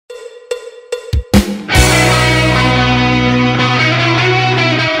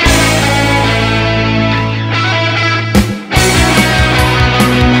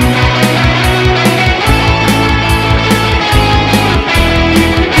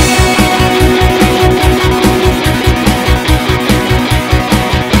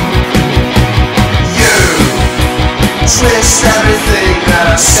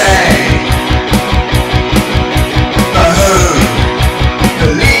gonna say, but who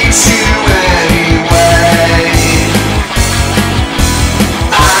believes you anyway?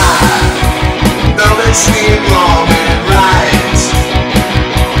 I know between wrong and right,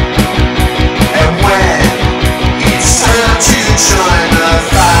 and when it's time to join the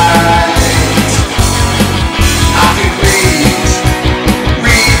fight, I can read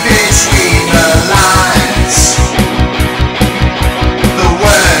between the lines, the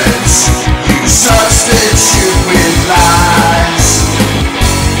words you substitute with lies,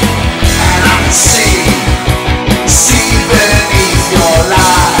 and I can see beneath your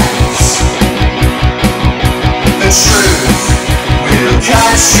lies. The truth will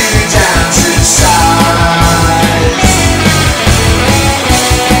cut you down to size.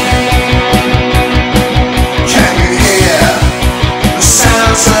 Can you hear the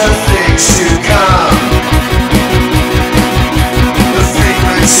sounds of things to come? The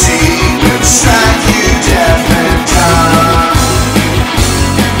frequency will strike you deaf and dumb.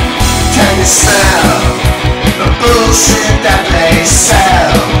 Can you smell the bullshit that they say?